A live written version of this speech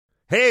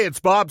Hey, it's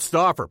Bob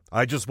Stauffer.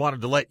 I just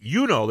wanted to let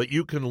you know that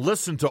you can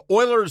listen to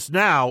Oilers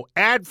Now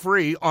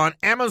ad-free on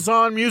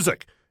Amazon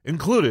Music,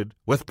 included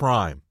with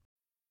Prime.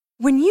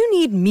 When you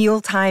need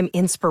mealtime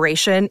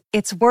inspiration,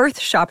 it's worth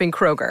shopping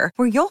Kroger,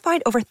 where you'll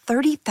find over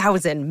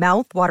 30,000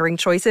 mouth-watering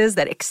choices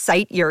that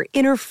excite your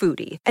inner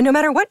foodie. And no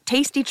matter what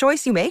tasty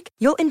choice you make,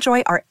 you'll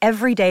enjoy our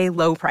everyday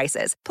low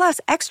prices, plus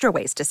extra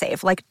ways to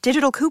save, like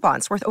digital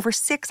coupons worth over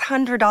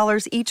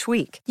 $600 each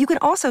week. You can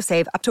also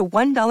save up to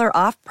 $1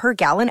 off per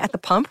gallon at the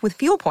pump with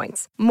fuel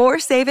points. More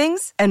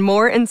savings and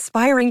more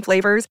inspiring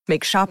flavors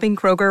make shopping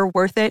Kroger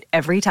worth it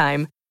every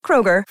time.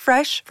 Kroger,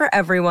 fresh for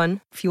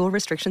everyone. Fuel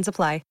restrictions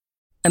apply.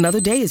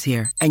 Another day is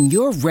here, and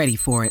you're ready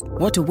for it.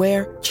 What to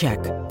wear? Check.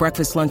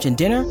 Breakfast, lunch, and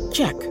dinner?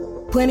 Check.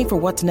 Planning for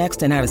what's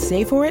next and how to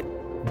save for it?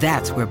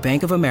 That's where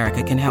Bank of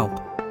America can help.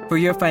 For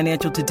your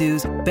financial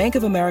to-dos, Bank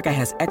of America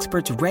has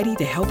experts ready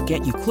to help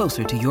get you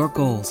closer to your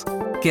goals.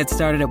 Get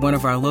started at one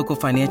of our local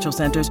financial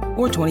centers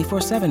or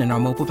 24/7 in our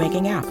mobile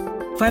banking app.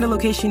 Find a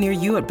location near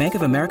you at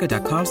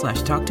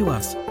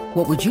bankofamerica.com/talktous.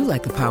 What would you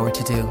like the power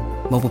to do?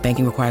 Mobile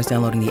banking requires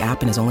downloading the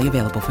app and is only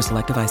available for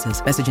select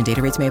devices. Message and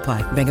data rates may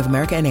apply. Bank of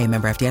America N.A.,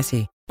 member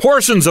FDIC.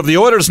 Portions of the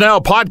Oilers Now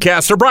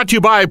podcast are brought to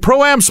you by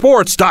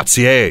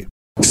ProAmSports.ca.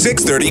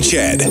 6:30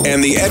 CHED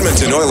and the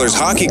Edmonton Oilers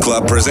Hockey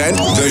Club present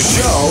the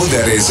show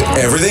that is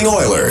everything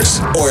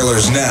Oilers.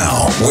 Oilers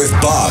Now with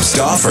Bob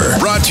Stauffer.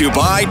 Brought to you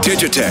by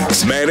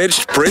Digitex.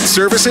 Managed print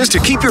services to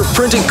keep your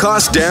printing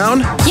costs down?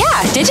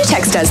 Yeah,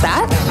 Digitex does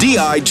that.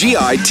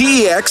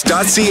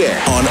 digitex.ca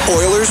on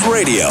Oilers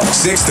Radio.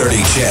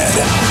 6:30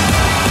 CHED.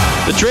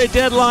 The trade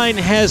deadline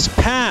has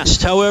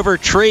passed. However,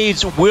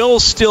 trades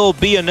will still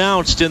be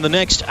announced in the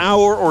next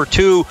hour or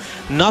two.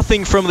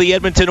 Nothing from the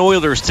Edmonton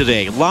Oilers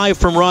today. Live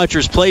from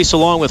Rogers Place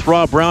along with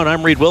Rob Brown,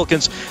 I'm Reed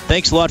Wilkins.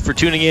 Thanks a lot for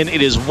tuning in.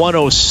 It is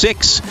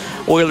 1:06.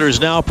 Oilers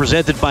Now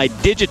presented by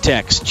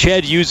Digitex.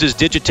 Ched uses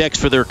Digitex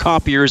for their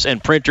copiers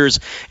and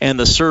printers, and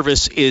the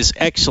service is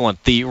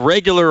excellent. The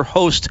regular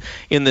host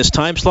in this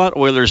time slot,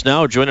 Oilers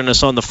Now, joining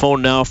us on the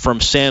phone now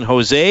from San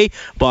Jose.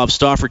 Bob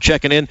Stauffer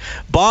checking in.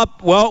 Bob,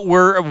 well,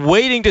 we're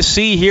waiting to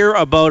see here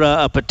about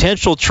a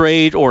potential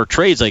trade, or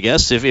trades, I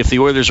guess, if the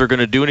Oilers are going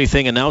to do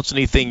anything, announce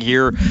anything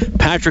here.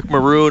 Patrick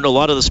Maroon, a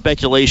lot of the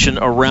speculation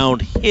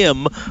around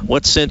him.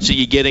 What sense are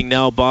you getting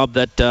now, Bob,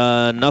 that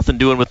nothing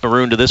doing with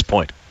Maroon to this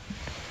point?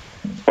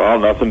 Well,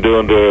 nothing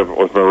doing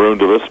with Maroon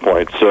to this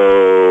point.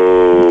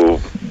 So,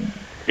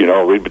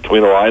 read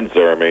between the lines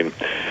there. I mean,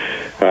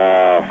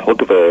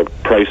 look at the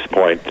price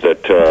point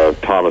that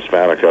Thomas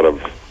Vanek out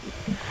of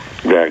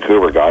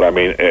Vancouver got. I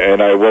mean,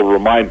 and I will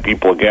remind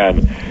people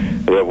again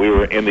that we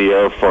were in the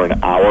air for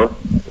an hour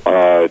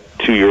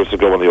 2 years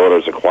ago when the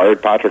Oilers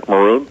acquired Patrick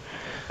Maroon,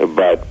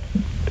 but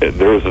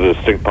there is a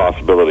distinct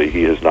possibility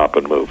he has not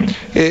been moved.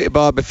 Hey,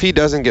 Bob, if he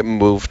doesn't get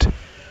moved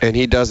and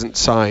he doesn't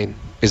sign,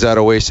 is that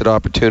a wasted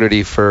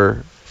opportunity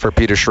for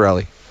Peter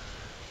Chiarelli?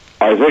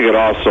 I think it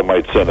also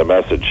might send a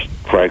message,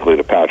 frankly,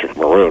 to Patrick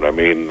Maroon. I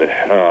mean,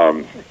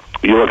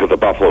 you look at the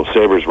Buffalo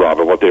Sabres, Rob,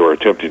 and what they were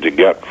attempting to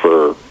get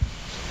for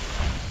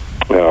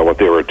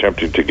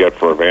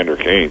Evander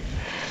Kane,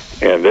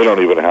 and they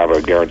don't even have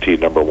a guaranteed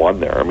number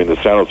one there. I mean, the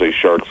San Jose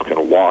Sharks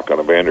can walk on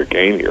Evander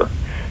Kane here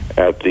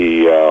at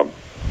the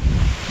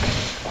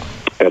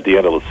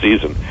end of the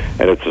season,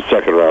 and it's a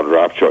second-round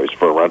draft choice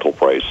for a rental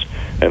price.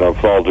 And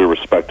with all due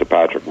respect to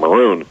Patrick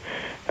Maroon,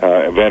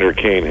 Evander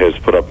Kane has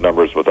put up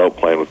numbers without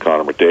playing with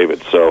Connor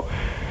McDavid. So,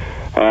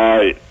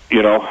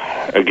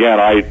 again,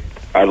 I'd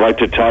like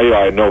to tell you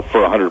I know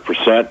for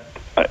 100%.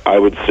 I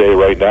would say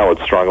right now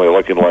it's strongly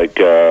looking like,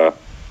 there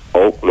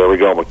we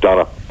go,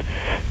 McDonough.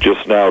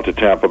 Just now to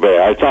Tampa Bay.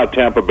 I thought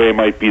Tampa Bay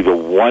might be the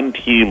one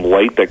team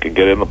late that could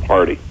get in the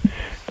party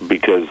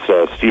because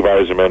Steve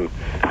Yzerman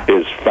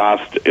is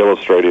fast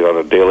illustrating on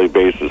a daily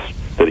basis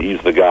that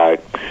he's the guy.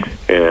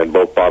 And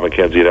both Bob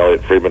McKenzie and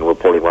Elliot Friedman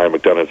reporting Ryan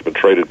McDonough has been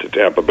traded to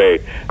Tampa Bay.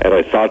 And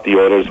I thought the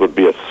Oilers would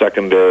be a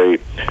secondary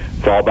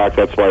fallback.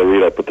 That's why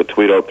I put the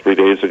tweet out 3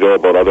 days ago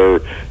about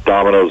other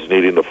dominoes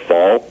needing to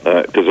fall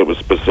because it was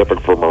specific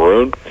for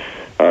Maroon,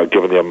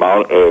 given the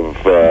amount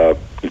of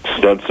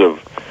extensive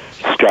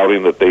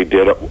scouting that they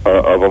did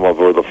of him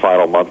over the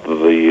final month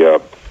of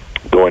the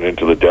going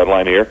into the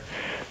deadline here.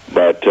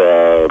 But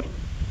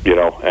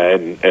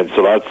and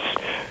so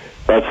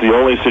that's the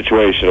only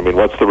situation. I mean,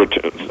 what's the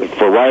return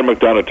for Ryan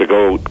McDonough to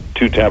go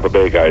to Tampa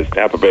Bay, guys?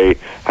 Tampa Bay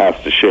has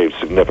to shave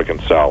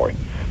significant salary.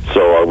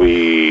 So are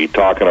we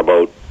talking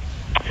about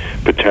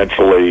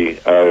potentially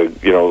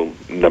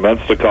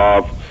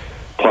Nemenstikov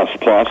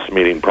plus,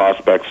 meaning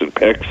prospects and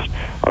picks?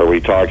 Are we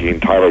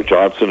talking Tyler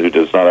Johnson, who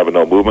does not have a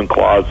no movement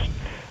clause?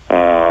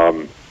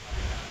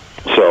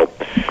 So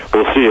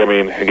we'll see. I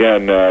mean,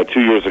 again, 2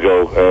 years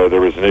ago,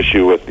 there was an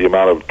issue with the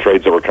amount of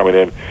trades that were coming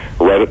in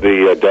right at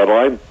the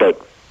deadline.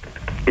 But,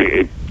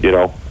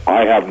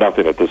 I have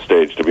nothing at this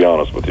stage, to be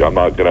honest with you. I'm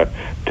not going to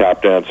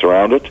tap dance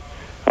around it.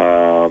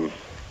 And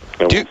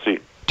we'll see.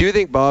 Do you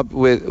think, Bob,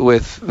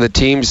 with the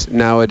teams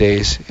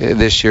nowadays,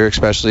 this year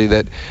especially,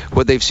 that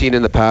what they've seen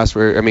in the past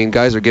where,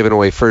 guys are giving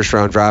away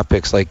first-round draft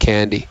picks like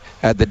candy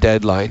at the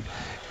deadline,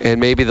 and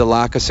maybe the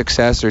lack of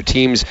success or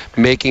teams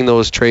making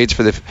those trades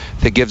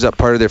that gives up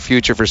part of their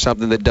future for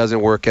something that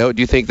doesn't work out?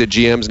 Do you think the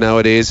GMs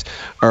nowadays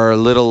are a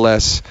little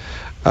less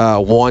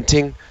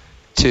wanting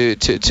to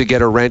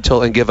get a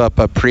rental and give up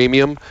a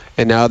premium,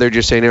 and now they're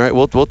just saying, all right,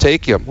 we'll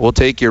take you. We'll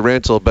take your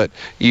rental, but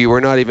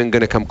we're not even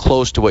going to come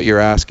close to what you're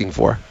asking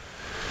for?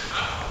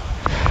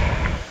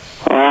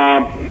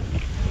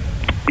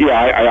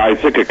 Yeah, I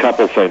think a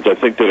couple things. I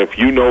think that if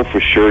you know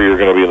for sure you're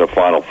going to be in the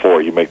Final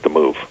Four, you make the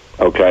move,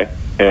 okay?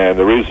 And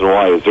the reason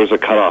why is there's a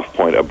cutoff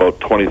point about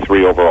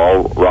 23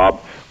 overall, Rob,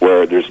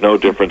 where there's no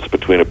difference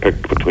between a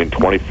pick between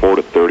 24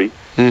 to 30,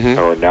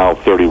 or now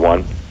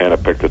 31, and a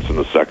pick that's in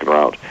the second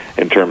round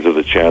in terms of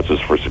the chances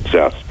for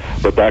success.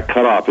 But that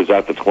cutoff is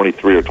at the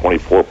 23 or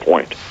 24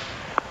 point.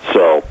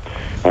 So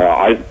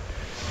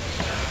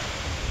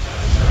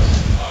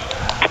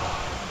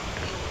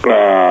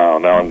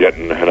now I'm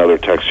getting another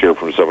text here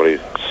from somebody.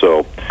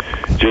 So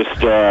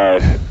just,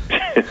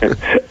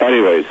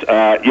 anyways,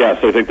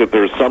 yes, I think that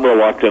there's some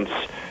reluctance.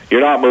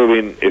 You're not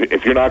moving.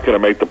 If you're not going to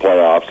make the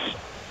playoffs,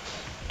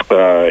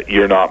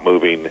 you're not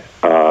moving.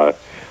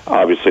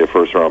 Obviously, a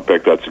first-round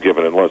pick, that's a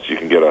given, unless you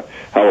can get a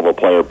hell of a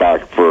player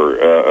back for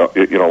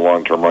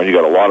long-term run. You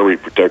got a lottery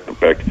protected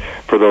pick.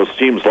 For those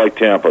teams like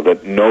Tampa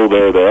that know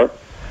they're there,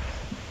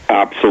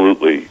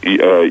 absolutely,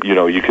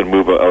 you can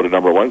move out of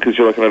number one because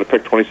you're looking at a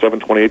pick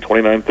 27, 28,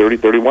 29, 30,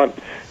 31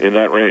 in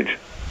that range.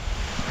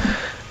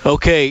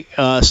 Okay,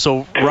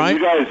 so Ryan,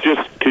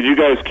 could you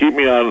guys keep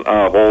me on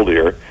hold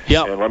here?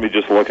 Yeah. And let me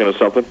just look into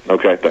something.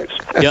 Okay, thanks.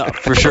 Yeah,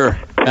 for sure,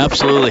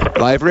 absolutely.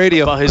 Live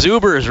radio. Well, his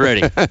Uber is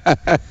ready. All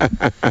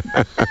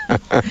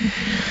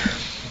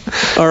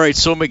right,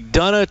 so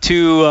McDonough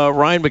to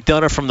Ryan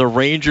McDonough from the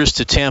Rangers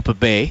to Tampa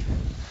Bay.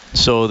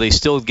 So they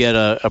still get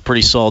a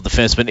pretty solid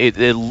defenseman.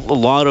 A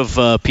lot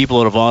of people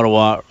out of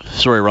Ottawa.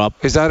 Sorry, Rob.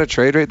 Is that a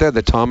trade right there?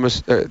 The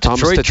Thomas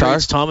Tatar?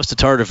 Trades Thomas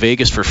Tatar to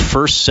Vegas for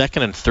first,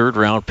 second, and third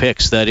round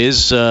picks. That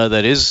is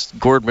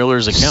Gord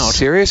Miller's account.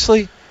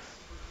 Seriously?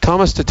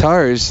 Thomas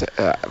Tatar is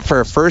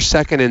for a first,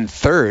 second, and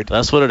third.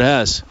 That's what it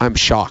has. I'm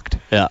shocked.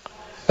 Yeah.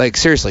 Like,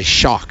 seriously,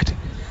 shocked.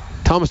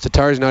 Thomas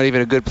Tatar is not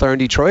even a good player in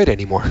Detroit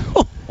anymore.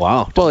 Oh,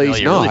 wow. Well,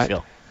 he's not. Really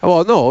feel.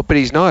 Well, no, but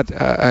he's not.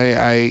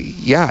 I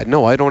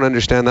don't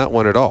understand that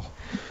one at all.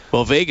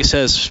 Well, Vegas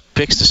has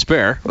picks to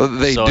spare. Well,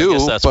 they so do, I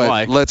guess that's but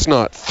why. Let's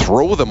not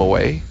throw them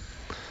away.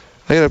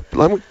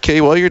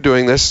 Okay, while you're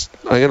doing this,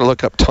 I'm going to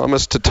look up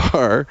Thomas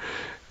Tatar,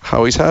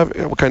 what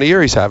kind of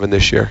year he's having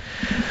this year.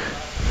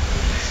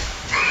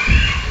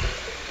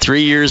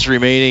 3 years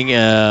remaining,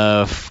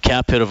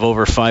 cap hit of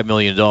over $5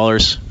 million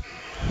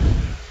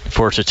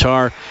for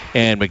Tatar,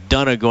 and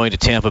McDonough going to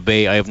Tampa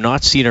Bay. I have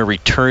not seen a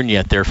return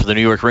yet there for the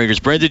New York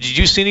Rangers. Brenda, did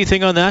you see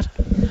anything on that?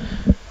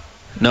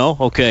 No?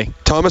 Okay.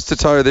 Thomas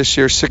Tatar this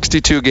year,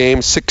 62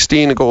 games,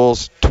 16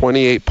 goals,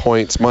 28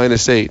 points,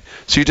 -8.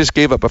 So you just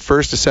gave up a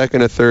first, a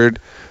second, a third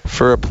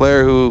for a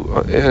player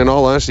who, in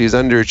all honesty, has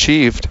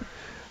underachieved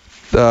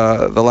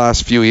the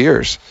last few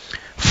years.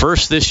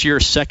 First this year,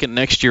 second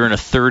next year, and a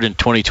third in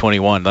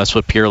 2021. That's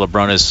what Pierre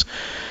LeBrun is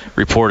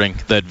reporting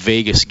that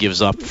Vegas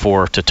gives up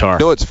for Tatar. You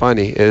know what's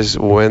funny is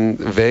when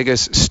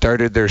Vegas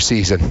started their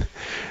season,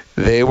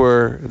 they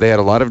had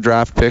a lot of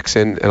draft picks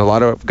and a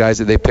lot of guys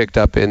that they picked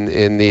up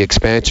in the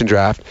expansion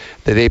draft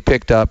that they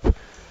picked up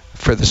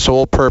for the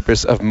sole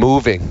purpose of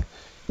moving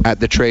at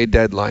the trade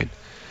deadline.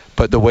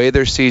 But the way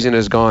their season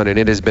has gone, and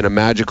it has been a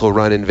magical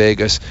run in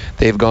Vegas,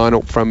 they've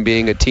gone from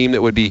being a team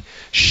that would be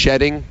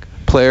shedding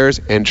players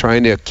and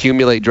trying to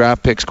accumulate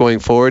draft picks going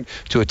forward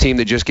to a team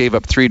that just gave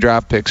up 3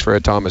 draft picks for a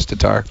Thomas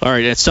Tatar. All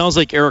right, it sounds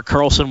like Erik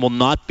Karlsson will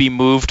not be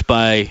moved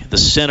by the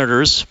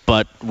Senators,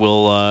 but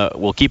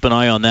we'll keep an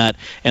eye on that.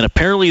 And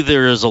apparently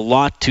there is a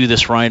lot to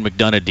this Ryan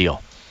McDonough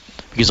deal,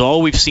 because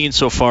all we've seen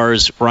so far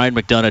is Ryan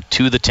McDonough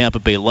to the Tampa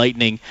Bay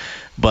Lightning,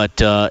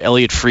 but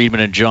Elliot Friedman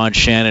and John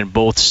Shannon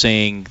both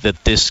saying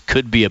that this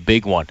could be a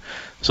big one.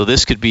 So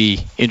this could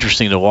be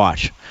interesting to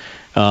watch.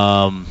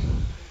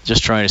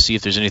 Just trying to see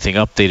if there's anything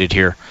updated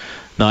here.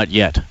 Not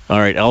yet. All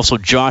right. Also,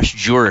 Josh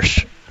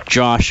Juris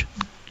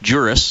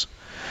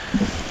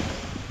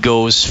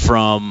goes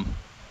from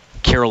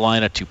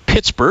Carolina to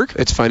Pittsburgh.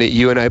 It's funny.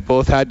 You and I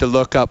both had to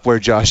look up where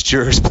Josh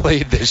Juris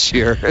played this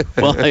year.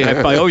 Well,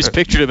 I always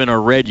pictured him in a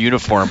red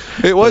uniform.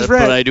 It was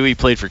red. But I knew he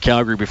played for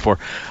Calgary before.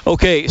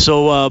 Okay,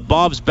 so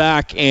Bob's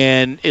back,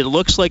 and it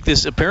looks like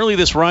apparently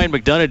this Ryan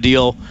McDonough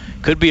deal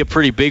could be a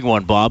pretty big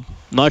one, Bob.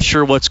 Not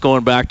sure what's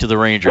going back to the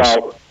Rangers.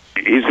 Well,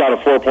 he's got a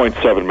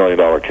 $4.7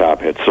 million cap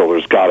hit, so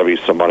there's got to be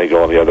some money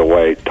going the other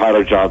way.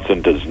 Tyler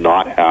Johnson does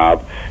not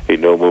have his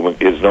no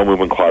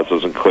movement clause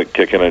doesn't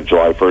kick in on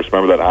July 1st.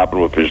 Remember that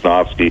happened with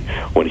Wisnowski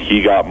when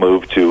he got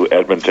moved to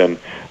Edmonton.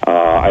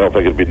 I don't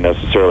think it would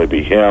necessarily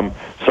be him.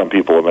 Some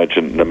people have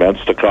mentioned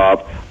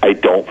Nemenstikov. I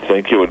don't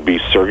think it would be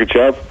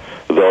Sergachev.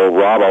 Though,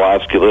 Rob, I'll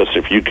ask you this.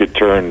 If you could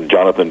turn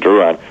Jonathan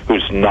Drouin,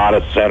 who's not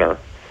a center,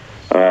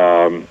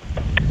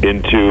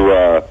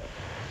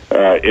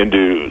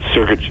 into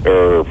Sergachev,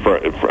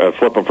 or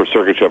flip him for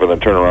Sergachev and then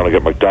turn around and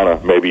get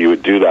McDonough, maybe you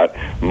would do that.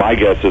 My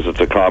guess is it's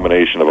a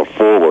combination of a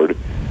forward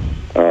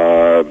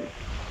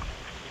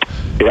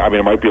I mean,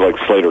 it might be like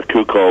Slater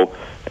Kukoc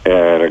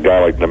and a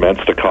guy like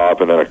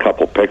Nemestikov, and then a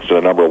couple picks to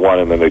the number 1,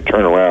 and then they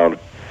turn around.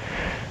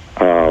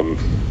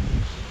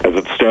 As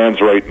it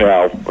stands right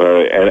now,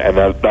 and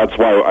that's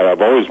why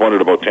I've always wondered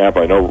about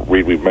Tampa. I know,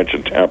 Reed, we've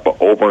mentioned Tampa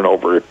over and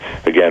over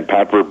again.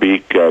 Pat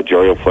Verbeek,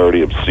 Jerry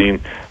O'Flaherty have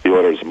seen the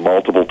Oilers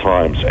multiple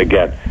times.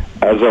 Again,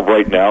 as of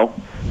right now,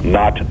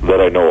 not that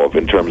I know of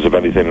in terms of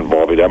anything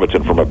involving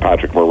Edmonton from a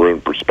Patrick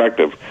Maroon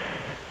perspective,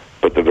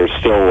 but that there's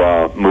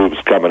still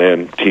moves coming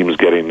in, teams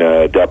getting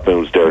depth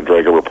moves. Darren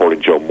Drager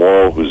reporting Joe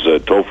Morrow, who's a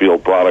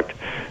Tofield product,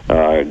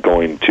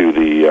 going to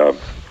the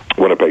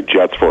Winnipeg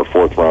Jets for a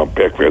 4th-round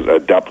pick. There's a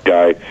depth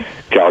guy.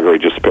 Calgary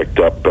just picked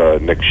up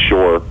Nick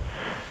Shore.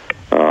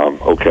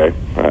 Okay,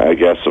 I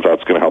guess if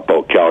that's going to help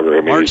out Calgary.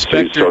 I mean, Mark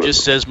Spector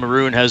just says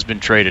Maroon has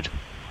been traded.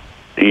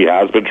 He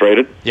has been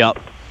traded? Yep.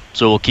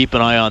 So we'll keep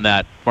an eye on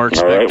that. Mark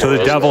Spector. Right, to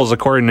the Devils,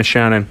 according to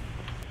Shannon.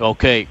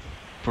 Okay,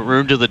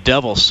 Maroon to the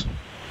Devils.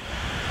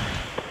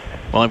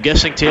 Well, I'm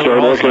guessing Taylor Start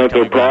Hall's looking at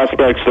their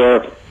prospects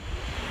there.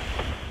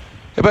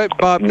 But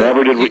Bob,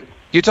 Never did we...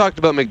 You talked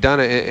about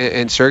McDonough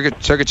and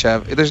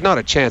Sergachev. There's not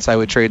a chance I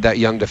would trade that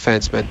young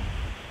defenseman.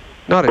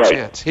 Not a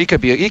chance. He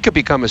could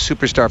become a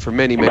superstar for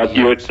many but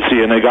years.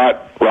 See, and they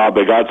got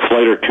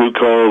Slater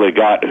Kukoc. They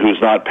got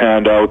who's not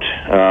panned out.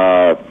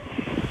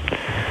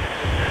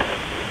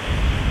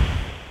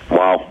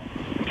 Wow,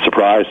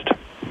 surprised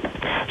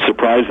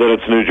that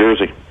it's New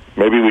Jersey.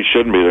 Maybe we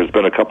shouldn't be. There's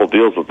been a couple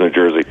deals with New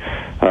Jersey,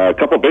 a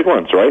couple big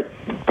ones, right?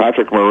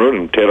 Patrick Maroon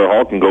and Taylor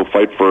Hall can go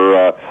fight for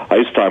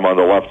ice time on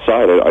the left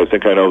side. I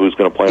think I know who's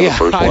going to play on the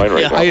first line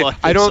right now.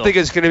 I don't think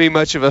it's going to be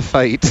much of a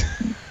fight.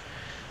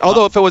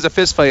 Although if it was a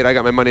fist fight, I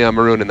got my money on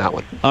Maroon in that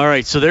one. All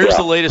right, so there's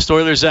the latest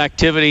Oilers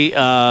activity.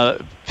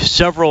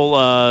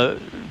 Several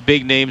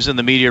big names in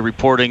the media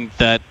reporting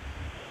that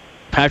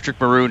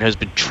Patrick Maroon has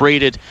been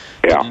traded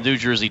to the New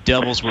Jersey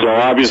Devils. So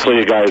obviously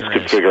you guys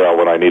could figure out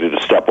when I needed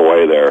to step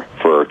away there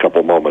for a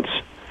couple moments.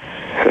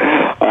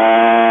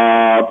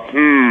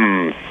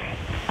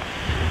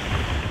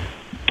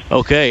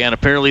 Okay, and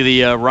apparently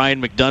the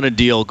Ryan McDonough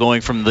deal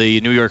going from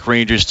the New York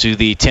Rangers to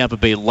the Tampa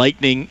Bay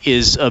Lightning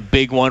is a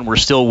big one. We're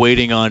still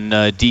waiting on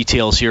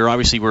details here.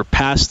 Obviously, we're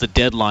past the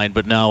deadline,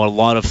 but now a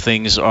lot of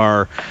things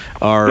are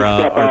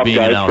being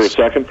announced.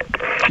 For a second.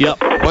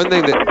 Yep. One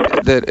thing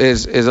that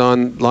is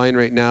online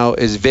right now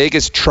is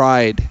Vegas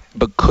tried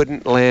but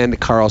couldn't land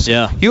Karlsson.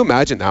 Yeah. You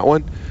imagine that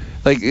one?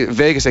 Like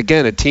Vegas,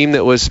 again, a team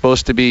that was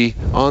supposed to be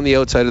on the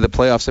outside of the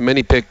playoffs, and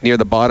many picked near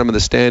the bottom of the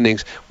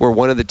standings, were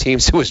one of the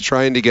teams that was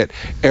trying to get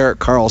Erik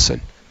Karlsson.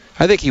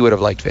 I think he would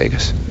have liked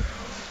Vegas.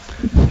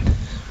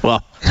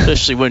 Well,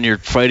 especially when you're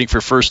fighting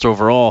for first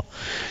overall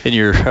in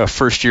your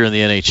first year in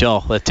the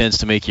NHL. That tends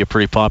to make you a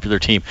pretty popular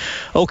team.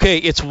 Okay,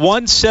 it's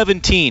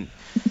 1:17.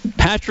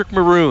 Patrick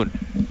Maroon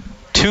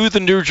to the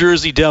New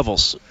Jersey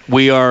Devils.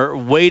 We are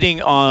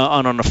waiting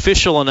on an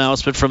official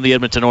announcement from the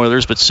Edmonton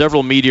Oilers, but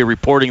several media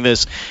reporting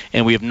this,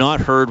 and we have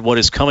not heard what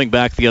is coming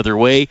back the other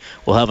way.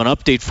 We'll have an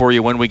update for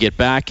you when we get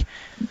back.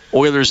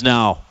 Oilers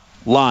Now,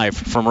 live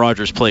from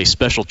Rogers Place,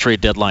 special trade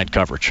deadline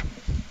coverage.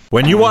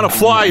 When you want to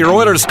fly your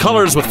Oilers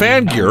colors with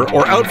fan gear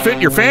or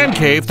outfit your fan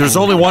cave, there's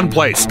only one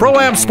place,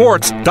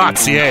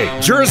 ProAmSports.ca.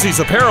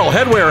 Jerseys, apparel,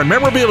 headwear, and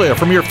memorabilia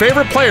from your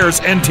favorite players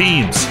and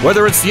teams.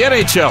 Whether it's the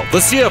NHL, the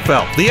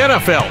CFL, the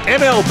NFL,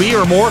 MLB,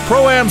 or more,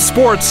 Pro-Am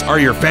Sports are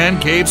your fan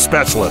cave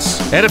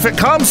specialists. And if it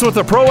comes with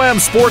a Pro-Am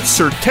Sports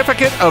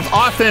Certificate of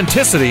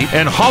Authenticity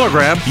and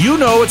hologram, you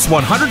know it's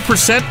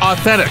 100%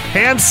 authentic,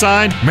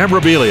 hand-signed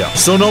memorabilia.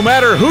 So no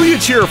matter who you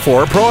cheer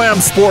for,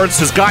 Pro-Am Sports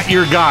has got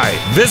your guy.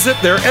 Visit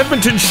their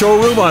Edmonton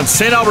showroom on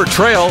St. Albert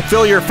Trail.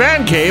 Fill your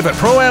fan cave at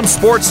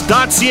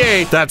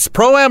ProAmSports.ca. That's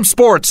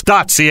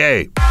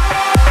ProAmSports.ca.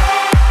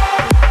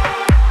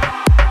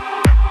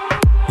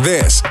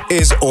 This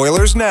is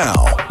Oilers Now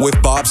with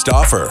Bob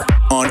Stauffer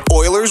on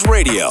Oilers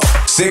Radio,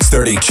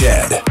 630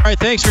 CHED. All right,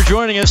 thanks for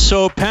joining us.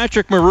 So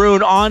Patrick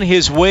Maroon on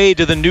his way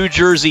to the New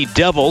Jersey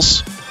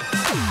Devils.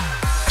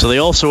 So they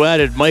also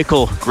added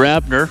Michael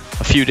Grabner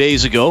a few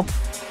days ago.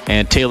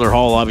 And Taylor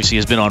Hall obviously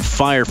has been on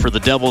fire for the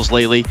Devils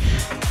lately.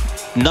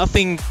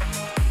 Nothing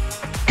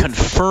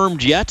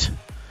confirmed yet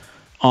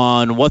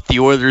on what the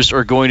Oilers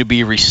are going to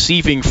be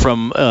receiving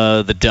from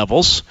the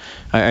Devils.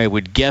 I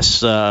would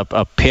guess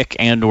a pick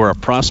and or a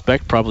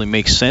prospect probably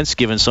makes sense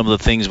given some of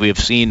the things we have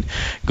seen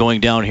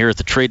going down here at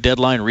the trade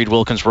deadline. Reed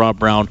Wilkins, Rob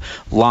Brown,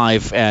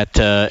 live at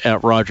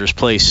Rogers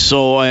Place.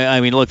 So, I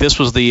mean, look, this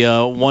was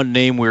the one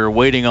name we were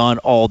waiting on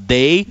all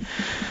day.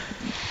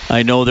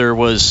 I know there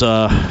was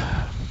a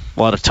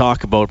lot of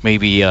talk about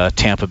maybe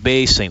Tampa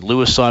Bay, St.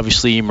 Louis,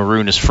 obviously.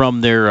 Maroon is from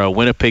there.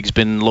 Winnipeg's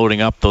been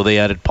loading up, though they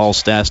added Paul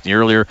Stastny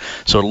earlier.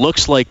 So it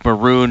looks like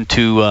Maroon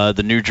to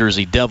the New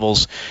Jersey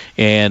Devils.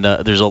 And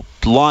there's a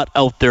lot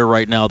out there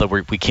right now that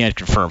we can't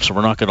confirm. So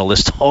we're not going to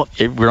list all.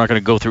 We're not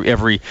going to go through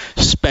every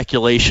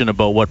speculation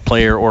about what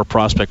player or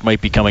prospect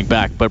might be coming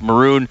back. But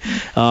Maroon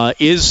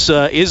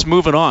is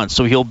moving on.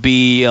 So he'll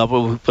be.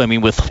 I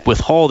mean, with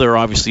Hall there,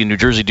 obviously in New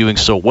Jersey doing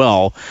so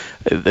well,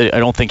 I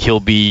don't think he'll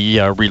be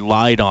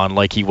relied on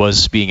like he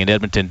was being in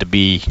Edmonton to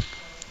be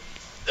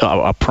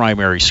a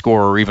primary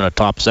scorer or even a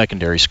top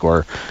secondary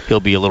scorer. He'll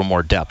be a little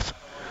more depth.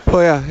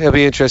 Well, yeah, it'll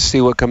be interesting to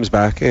see what comes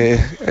back.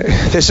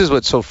 This is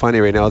what's so funny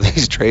right now.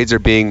 These trades are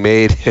being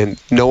made,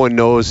 and no one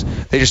knows.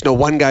 They just know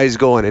one guy's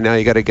going, and now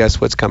you got to guess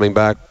what's coming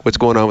back, what's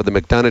going on with the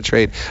McDonough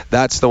trade.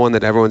 That's the one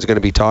that everyone's going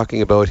to be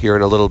talking about here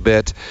in a little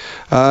bit.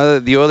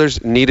 The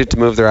Oilers needed to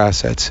move their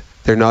assets.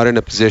 They're not in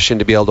a position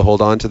to be able to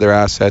hold on to their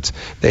assets.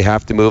 They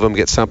have to move them,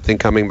 get something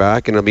coming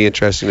back, and it'll be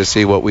interesting to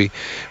see what we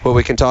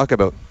can talk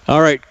about.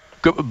 All right,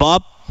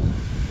 Bob?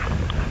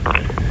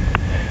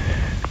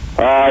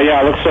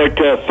 Yeah, it looks like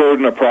a third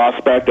and a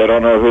prospect. I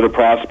don't know who the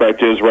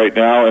prospect is right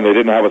now, and they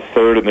didn't have a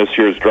third in this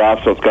year's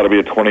draft, so it's got to be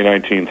a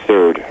 2019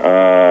 third.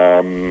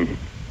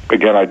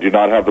 Again, I do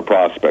not have the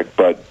prospect,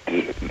 but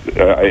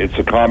it's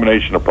a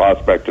combination of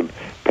prospect and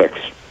picks.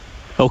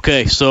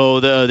 Okay, so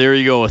there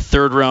you go, a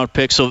third-round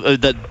pick. So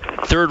that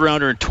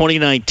third-rounder in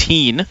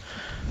 2019,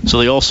 so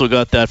they also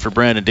got that for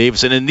Brandon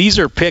Davison. And these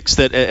are picks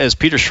that, as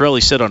Peter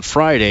Chiarelli said on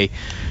Friday,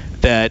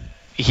 that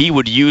he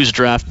would use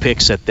draft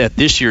picks at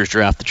this year's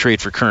draft to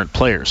trade for current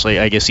players.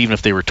 I guess even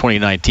if they were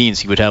 2019s,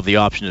 he would have the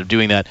option of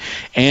doing that.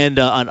 And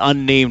an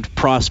unnamed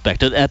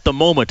prospect. At the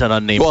moment, an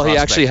unnamed prospect. Well,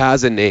 he actually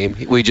has a name.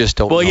 We just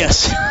don't know. Well,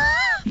 yes.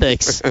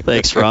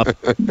 Thanks, Rob.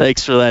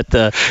 Thanks for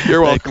that.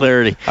 You're welcome. That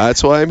clarity.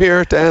 That's why I'm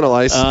here to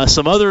analyze.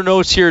 Some other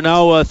notes here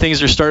now.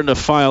 Things are starting to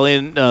file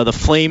in. The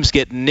Flames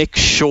get Nick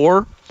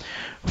Shore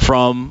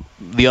from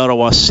the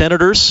Ottawa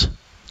Senators.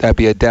 That'd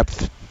be a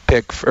depth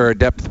pick or a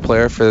depth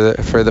player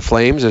for the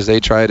Flames as they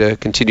try to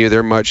continue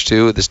their march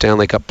to the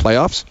Stanley Cup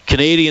playoffs.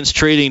 Canadians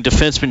trading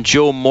defenseman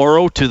Joe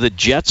Morrow to the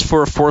Jets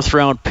for a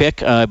fourth-round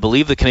pick. I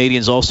believe the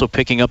Canadians also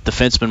picking up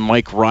defenseman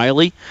Mike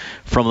Riley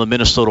from the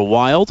Minnesota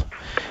Wild.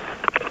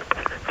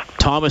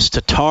 Thomas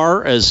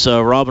Tatar, as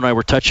Rob and I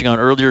were touching on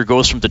earlier,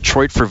 goes from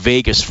Detroit for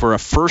Vegas for a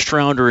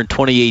first-rounder in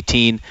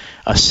 2018,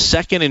 a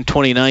second in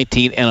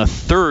 2019, and a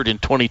third in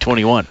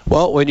 2021.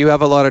 Well, when you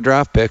have a lot of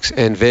draft picks,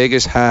 and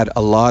Vegas had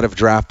a lot of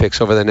draft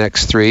picks over the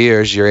next 3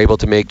 years, you're able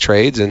to make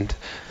trades, and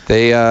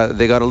they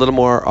got a little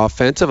more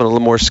offensive and a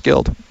little more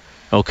skilled.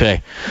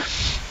 Okay.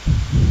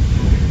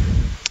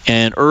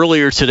 And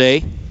earlier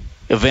today,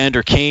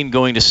 Evander Kane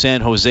going to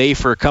San Jose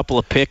for a couple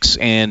of picks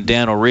and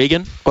Dan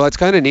O'Regan. Well, it's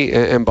kind of neat,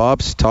 and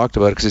Bob's talked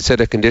about it because it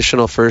said a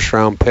conditional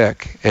first-round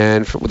pick.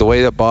 And the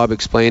way that Bob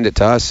explained it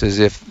to us is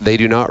if they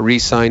do not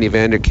re-sign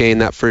Evander Kane,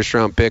 that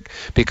first-round pick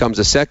becomes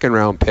a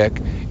second-round pick,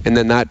 and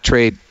then that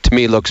trade, to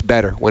me, looks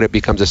better when it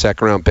becomes a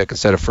second-round pick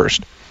instead of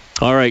first.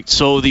 All right,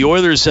 so the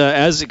Oilers,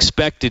 as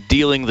expected,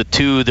 dealing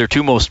their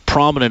two most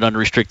prominent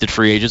unrestricted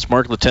free agents.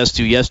 Mark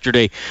Letestu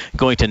yesterday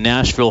going to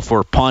Nashville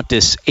for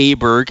Pontus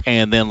Aberg,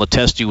 and then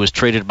Letestu was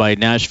traded by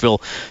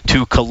Nashville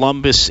to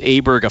Columbus.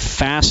 Aberg, a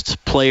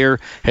fast player,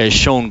 has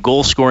shown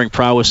goal-scoring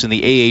prowess in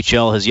the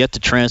AHL, has yet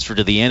to transfer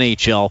to the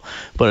NHL,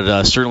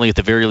 but certainly at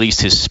the very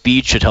least his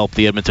speed should help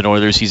the Edmonton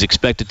Oilers. He's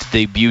expected to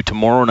debut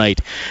tomorrow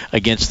night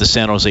against the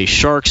San Jose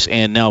Sharks,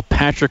 and now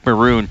Patrick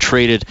Maroon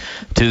traded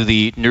to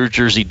the New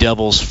Jersey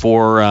Devils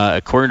for,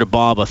 according to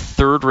Bob, a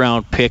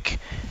third-round pick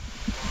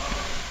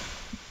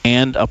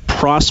and a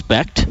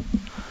prospect,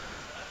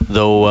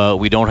 though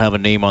we don't have a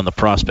name on the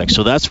prospect.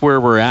 So that's where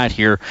we're at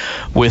here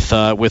with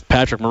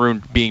Patrick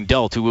Maroon being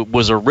dealt, who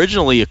was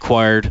originally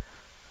acquired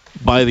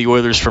by the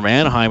Oilers from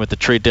Anaheim at the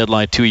trade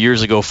deadline 2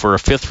 years ago for a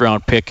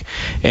fifth-round pick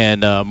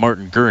and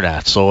Martin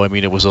Gernat. So, I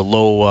mean, it was a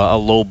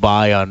low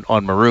buy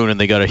on Maroon, and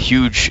they got a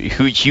huge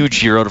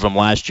year out of him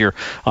last year.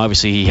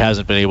 Obviously, he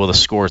hasn't been able to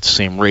score at the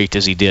same rate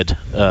as he did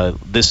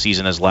this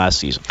season as last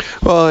season.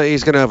 Well,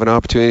 he's going to have an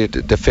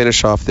opportunity to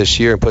finish off this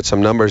year and put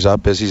some numbers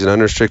up as he's an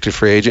unrestricted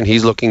free agent.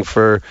 He's looking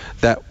for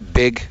that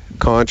big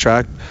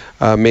contract,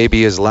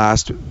 maybe his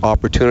last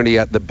opportunity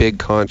at the big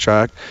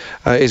contract.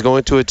 He's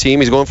going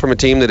from a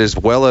team that is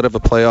well out of a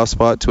playoff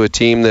spot to a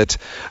team that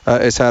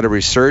has had a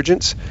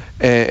resurgence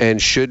and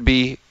should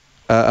be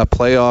a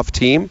playoff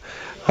team.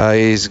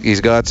 He's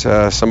got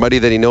somebody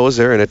that he knows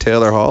there in a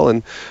Taylor Hall,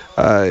 and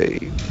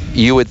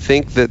you would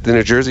think that the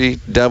New Jersey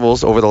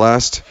Devils over the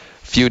last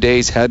few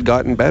days had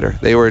gotten better.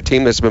 They were a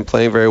team that's been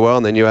playing very well,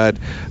 and then you add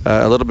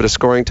a little bit of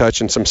scoring touch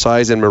and some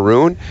size in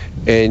Maroon,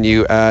 and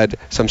you add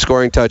some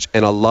scoring touch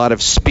and a lot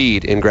of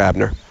speed in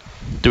Grabner.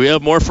 Do we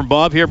have more from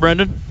Bob here,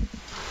 Brendan?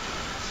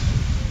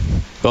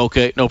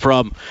 Okay, no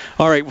problem.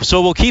 All right,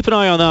 so we'll keep an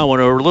eye on that one.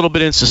 We're a little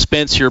bit in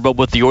suspense here about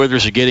what the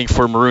Oilers are getting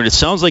for Maroon. It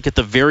sounds like at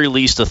the very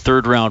least a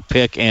third-round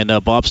pick,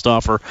 and Bob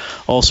Stauffer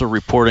also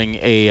reporting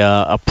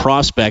a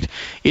prospect.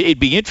 It'd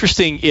be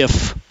interesting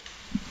if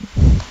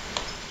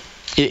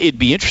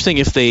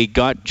they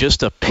got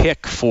just a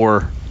pick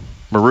for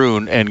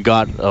Maroon and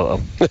got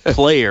a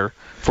player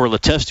for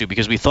Letestu,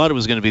 because we thought it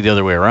was going to be the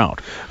other way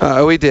around.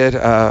 We did,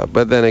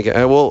 but then again,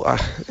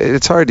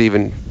 it's hard to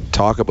even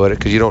talk about it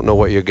because you don't know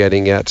what you're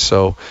getting yet.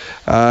 So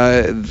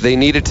they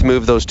needed to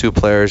move those two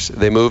players.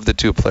 They moved the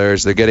two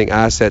players. They're getting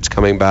assets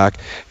coming back,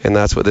 and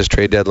that's what this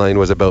trade deadline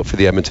was about for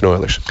the Edmonton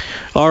Oilers.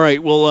 All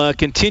right, we'll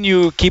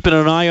continue keeping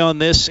an eye on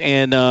this,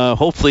 and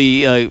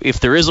hopefully if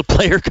there is a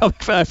player coming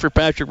back for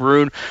Patrick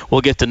Maroon,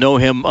 we'll get to know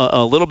him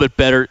a little bit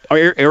better.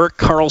 Erik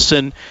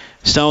Karlsson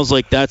sounds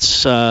like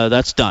that's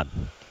done,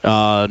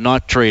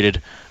 not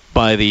traded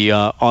by the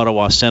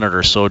Ottawa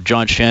Senators. So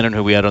John Shannon,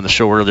 who we had on the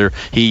show earlier,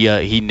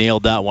 he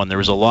nailed that one. There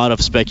was a lot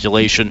of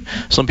speculation.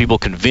 Some people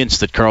convinced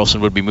that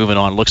Karlsson would be moving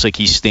on. Looks like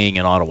he's staying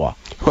in Ottawa.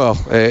 Well,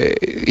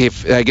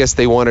 I guess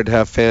they wanted to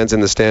have fans in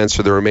the stands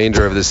for the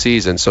remainder of the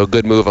season, so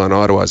good move on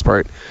Ottawa's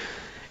part.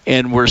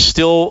 And we're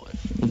still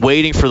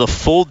waiting for the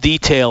full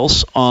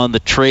details on the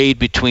trade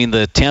between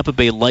the Tampa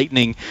Bay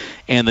Lightning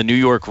and the New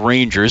York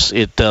Rangers.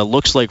 It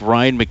looks like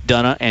Ryan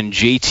McDonagh and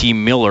JT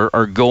Miller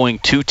are going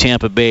to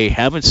Tampa Bay.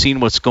 Haven't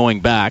seen what's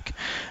going back,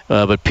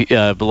 but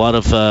a lot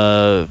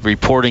of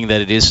reporting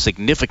that it is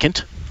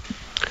significant.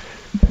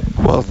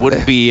 Well,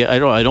 wouldn't be. I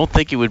don't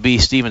think it would be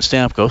Steven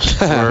Stamkos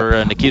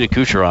or Nikita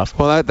Kucherov.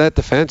 Well, that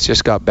defense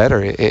just got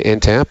better in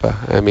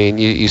Tampa. I mean,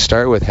 you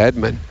start with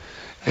Hedman,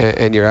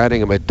 and you're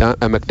adding a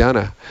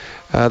McDonagh.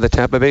 The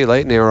Tampa Bay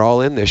Lightning are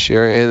all in this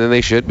year, and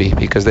they should be,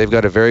 because they've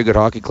got a very good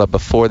hockey club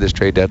before this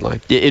trade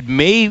deadline. It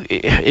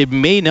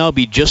may now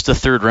be just a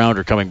third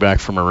rounder coming back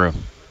from Maroon.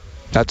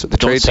 That's what the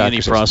trade don't see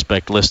any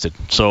prospect listed.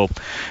 So,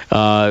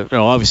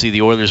 obviously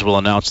the Oilers will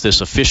announce this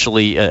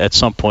officially at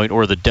some point,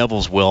 or the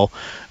Devils will.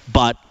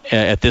 But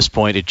at this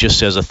point, it just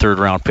says a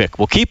third-round pick.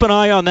 We'll keep an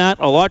eye on that.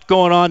 A lot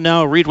going on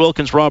now. Reed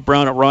Wilkins, Rob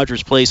Brown at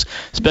Rogers Place.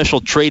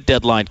 Special trade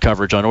deadline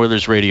coverage on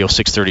Oilers Radio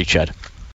 630 CHED.